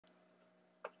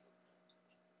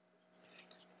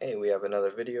Hey, we have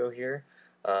another video here.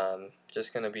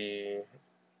 Just gonna be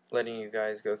letting you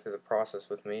guys go through the process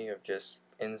with me of just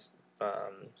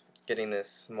um, getting this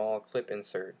small clip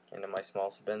insert into my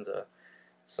small Sebenza.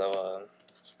 So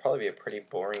it's probably be a pretty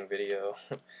boring video.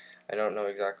 I don't know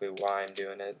exactly why I'm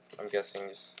doing it. I'm guessing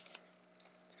just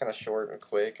it's kind of short and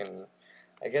quick, and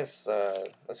I guess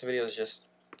this video is just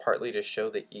partly to show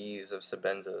the ease of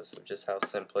Sebenzas, of just how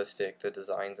simplistic the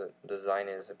design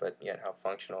is, but yet how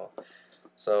functional.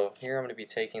 So here I'm going to be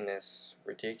taking this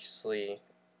ridiculously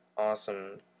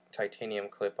awesome titanium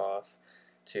clip off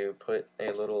to put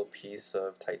a little piece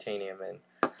of titanium in.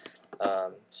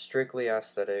 Strictly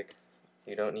aesthetic.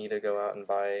 You don't need to go out and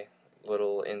buy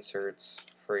little inserts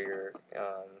for your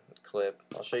clip.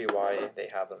 I'll show you why they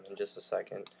have them in just a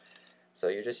second. So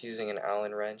you're just using an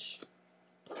Allen wrench,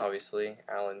 obviously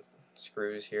Allen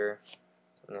screws here. I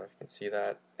don't know if you can see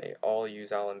that. They all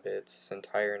use Allen bits, this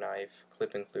entire knife,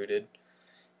 clip included.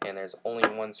 And there's only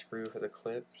one screw for the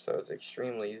clip, so it's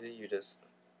extremely easy. You just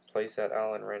place that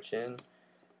Allen wrench in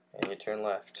and you turn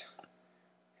left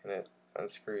and it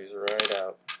unscrews right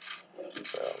out.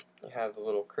 So you have the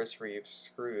little Reeve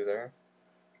screw there,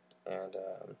 and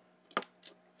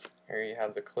here you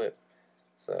have the clip.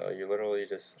 So you literally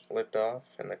just lift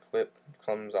off and the clip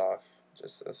comes off.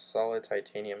 Just a solid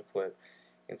titanium clip.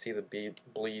 You can see the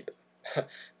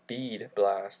bead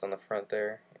blast on the front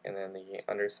there, and then the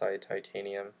underside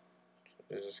titanium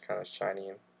is just kind of shiny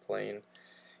and plain.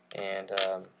 And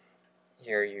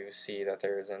here you see that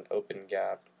there is an open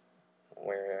gap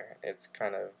where it's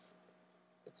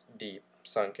deep,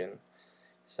 sunken.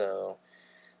 So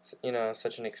you know,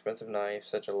 such an expensive knife,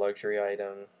 such a luxury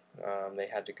item, they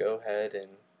had to go ahead and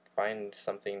find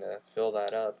something to fill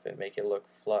that up and make it look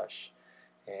flush,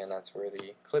 and that's where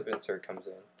the clip insert comes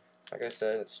in. Like I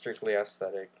said, it's strictly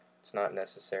aesthetic. It's not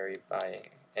necessary by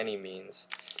any means.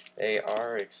 They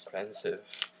are expensive.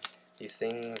 These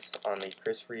things on the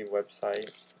Chris Reeve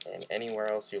website and anywhere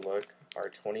else you look are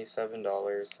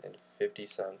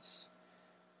 $27.50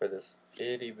 for this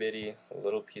itty bitty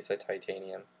little piece of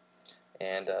titanium.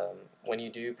 And when you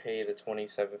do pay the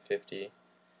 $27.50,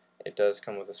 it does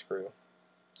come with a screw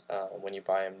when you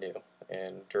buy them new,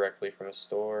 and directly from a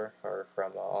store or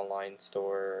from an online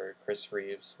store or Chris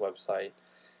Reeve's website.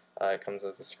 It comes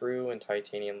with a screw and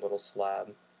titanium little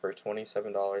slab for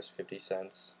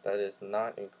 $27.50. That is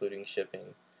not including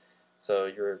shipping.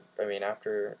 So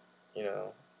after, you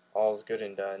know, all's good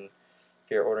and done,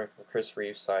 if you're ordering from Chris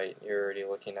Reeve's site, you're already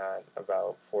looking at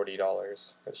about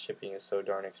 $40 because shipping is so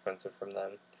darn expensive from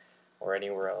them or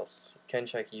anywhere else. You can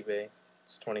check eBay.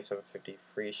 It's $27.50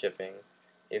 free shipping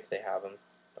if they have them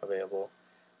available,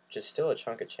 which is still a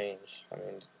chunk of change. I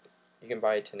mean, you can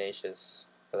buy a Tenacious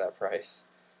for that price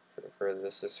for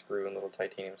this screw and little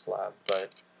titanium slab, but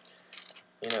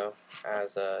you know,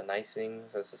 as nice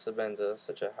things as the Sebenza,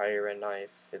 such a higher end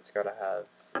knife, it's got to have,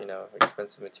 you know,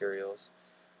 expensive materials.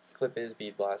 Clip is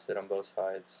bead blasted on both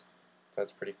sides.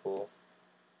 That's pretty cool.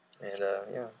 And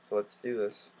yeah, so let's do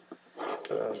this.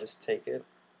 So just take it.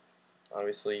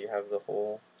 Obviously you have the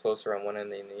hole closer on one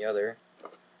end than the other,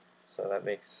 so that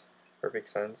makes perfect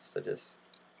sense to just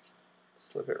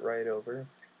slip it right over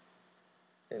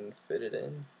and fit it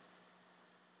in.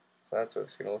 So that's what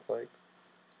it's going to look like.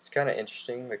 It's kind of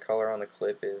interesting. The color on the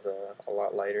clip is a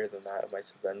lot lighter than that of my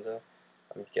Sebenza.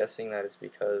 I'm guessing that is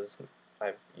because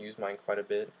I've used mine quite a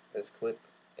bit. This clip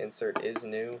insert is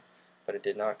new, but it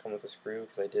did not come with a screw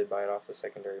because I did buy it off the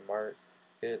secondary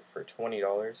market for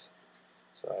 $20.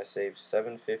 So I saved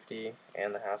 $7.50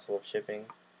 and the hassle of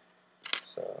shipping.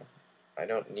 So I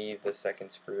don't need the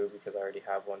second screw because I already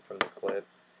have one from the clip.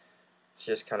 It's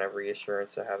just kind of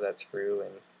reassurance to have that screw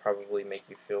and probably make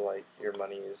you feel like your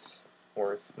money is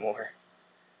worth more.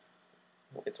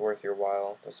 It's worth your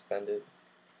while to spend it.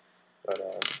 But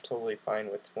I'm totally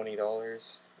fine with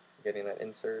 $20 getting that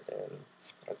insert, and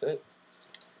that's it.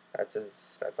 That's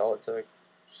all it took.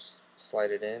 Just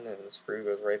slide it in and the screw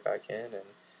goes right back in,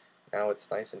 and now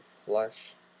it's nice and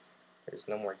flush. There's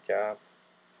no more gap.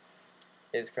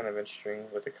 It's kind of interesting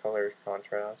with the color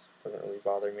contrast. Doesn't really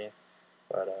bother me.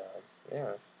 But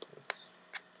yeah, it's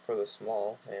for the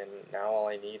small, and now all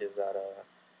I need is that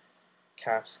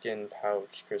calfskin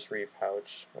pouch, Chris Reeve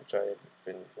pouch, which I've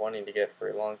been wanting to get for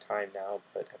a long time now,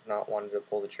 but have not wanted to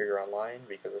pull the trigger online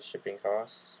because of shipping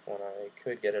costs, when I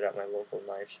could get it at my local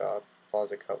knife shop,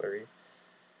 Plaza Cutlery,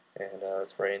 and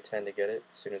that's where I intend to get it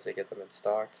as soon as they get them in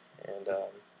stock, and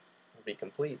it'll be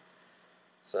complete.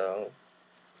 So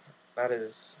that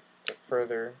is to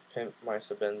further pimp my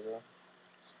Sebenza,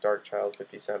 as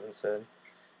Darkchild57 said.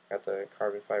 Got the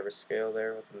carbon fiber scale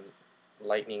there with the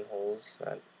lightning holes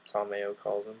that Tom Mayo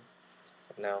calls them.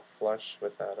 now flush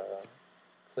with that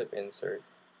clip insert.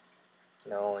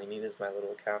 Now all I need is my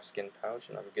little calfskin pouch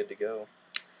and I'm good to go.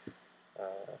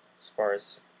 As far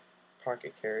as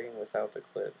pocket carry without the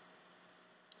clip.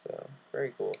 So,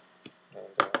 very cool.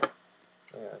 And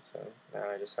yeah, so now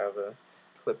I just have a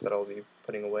clip that I'll be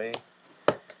putting away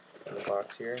in the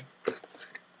box here,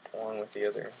 along with the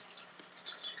other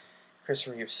Chris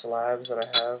Reeve slabs that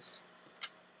I have.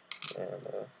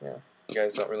 And yeah, you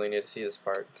guys don't really need to see this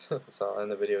part, so I'll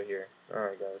end the video here.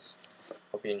 Alright guys,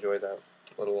 hope you enjoyed that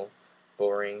little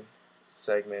boring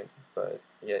segment, but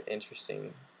yet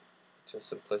interesting to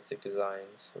simplistic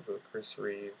designs of the Chris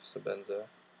Reeve Sebenza.